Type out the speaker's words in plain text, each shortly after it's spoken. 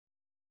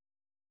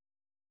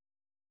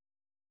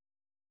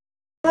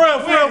For real.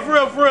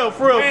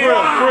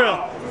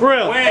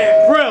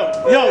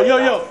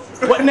 Yo.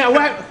 What now?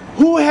 What?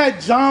 Who had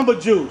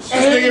Jamba Juice? This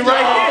nigga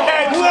right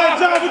here. Who had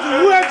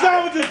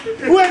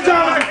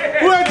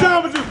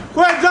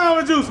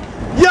Jamba Juice?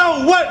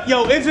 Yo, what?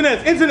 Yo,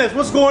 internet,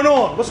 what's going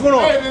on? What's going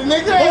on? Hey, the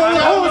nigga.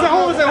 Hold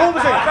on a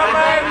second.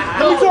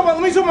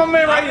 Let me talk my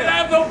man right here. I didn't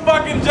have no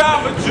fucking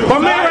Jamba Juice. My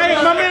man right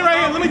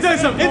here. Let me tell you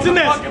something.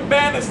 Internet. Fucking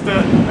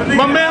banister.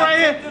 My man right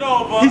here.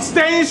 He's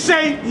staying in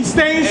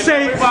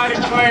shape.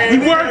 He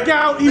worked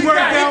out. He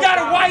got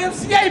a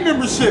YMCA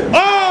membership. No.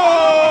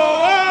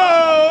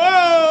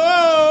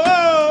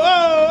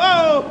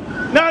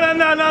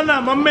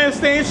 My man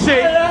stay in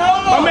shape.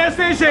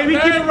 He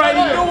keep it right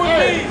here.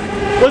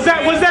 Was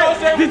that?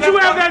 Did you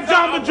have that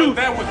Jamba Juice?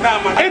 That was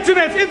not my.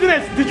 Internet.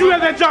 Did you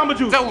have that Jamba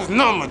Juice? That was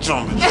not my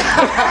Jamba Juice.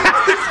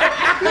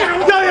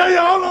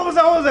 Yo. Hold on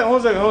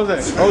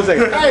a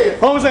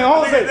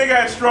second. They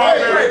got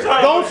strawberry.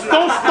 Don't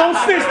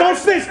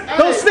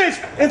snitch.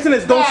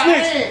 Internet, don't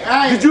snitch.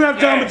 Did you have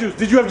Jamba Juice?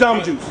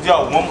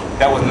 Yo,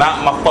 that was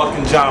not my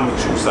fucking Jamba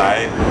Juice,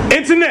 alright?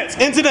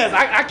 Internet.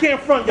 I can't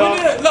front y'all.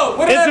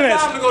 When did I have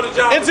time to go to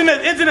Jamba Juice?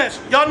 Internet.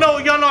 Y'all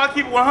know I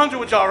keep it 100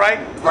 with y'all, right?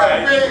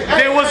 Right.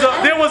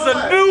 There was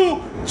a new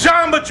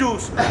Jamba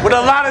Juice with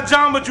a lot of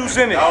Jamba Juice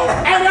in it.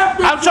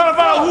 I'm trying to find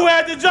out who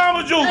had the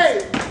Jamba Juice.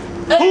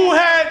 Who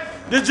had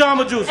the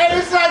Jamba Juice? Hey,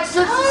 it's like 6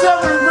 or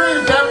 7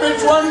 degrees. That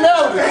bitch wasn't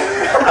melted.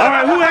 All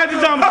right, who had the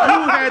Jamba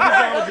Juice?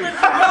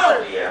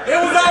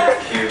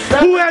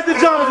 Who had the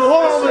Jamba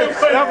Juice?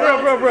 Hold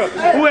on, bro.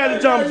 Who had the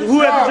Jamba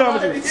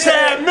Juice?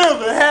 Chad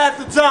Miller had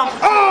the Jamba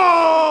Juice.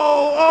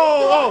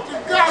 Oh.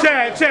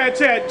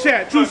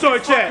 Chad. True story,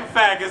 Chad.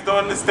 Faggots don't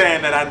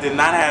understand that I did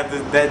not have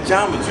that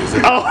Jamba Juice.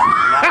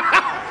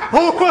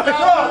 Hold on.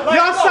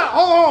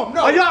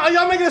 Are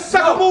y'all making a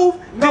sucker move?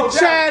 Did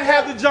Chad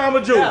have the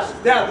Jamba Juice?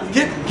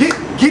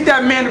 Get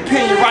that man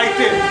opinion right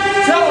there.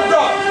 Tell him,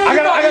 dog. I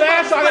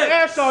gotta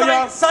ask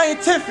y'all.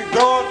 Scientific,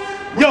 dog.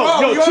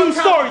 Yo, true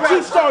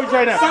stories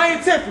right now.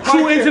 Scientific.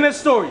 True internet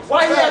stories.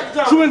 Why you have the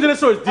Jamba? True internet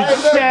stories. Did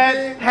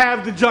Chad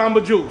have the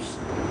Jamba Juice?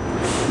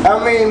 I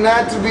mean,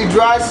 not to be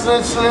dry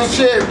snitching and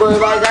shit, but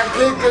like I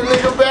kicked the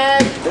nigga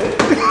bag,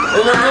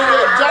 and the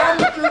nigga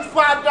Jamba Juice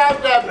popped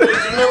out that bitch,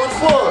 and it was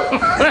full.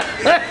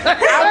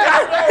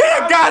 He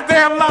a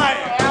goddamn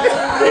liar.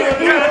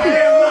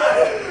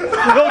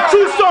 No,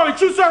 true story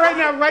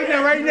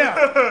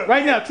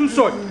right now, true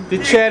story.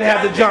 Did Chad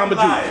have the Jamba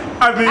Juice?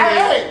 I mean,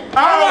 I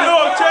don't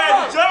know if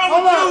Chad the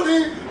Jamba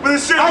Juice, but the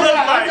shit look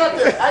like.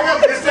 I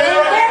got the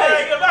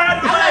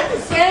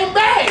same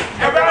bag.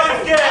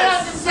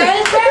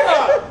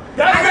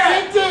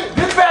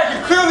 This bag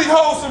can clearly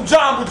hold some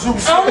Jamba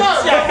Juice. I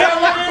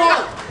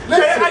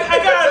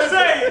gotta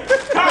say,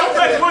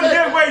 Complex wouldn't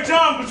give away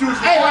Jamba Juice.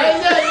 Complex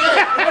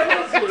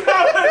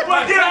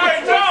wouldn't give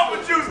away Jamba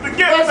Juice to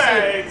gift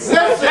bags.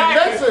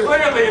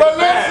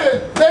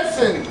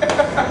 Listen.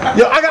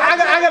 Yo, I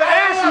gotta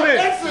ask you this.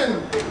 Listen,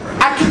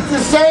 I keep the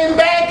same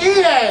bag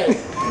he had.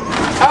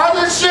 All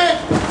the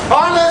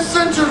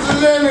essentials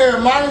is in here,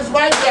 minus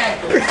my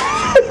jacket. And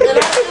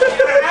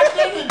I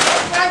did it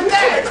just like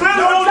that.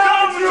 No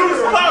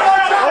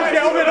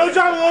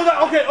Jamba Juice.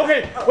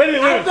 Okay. Wait a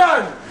minute. I'm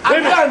done. I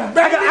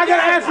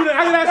gotta ask you this.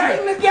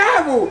 Bang the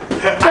gavel.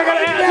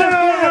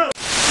 No.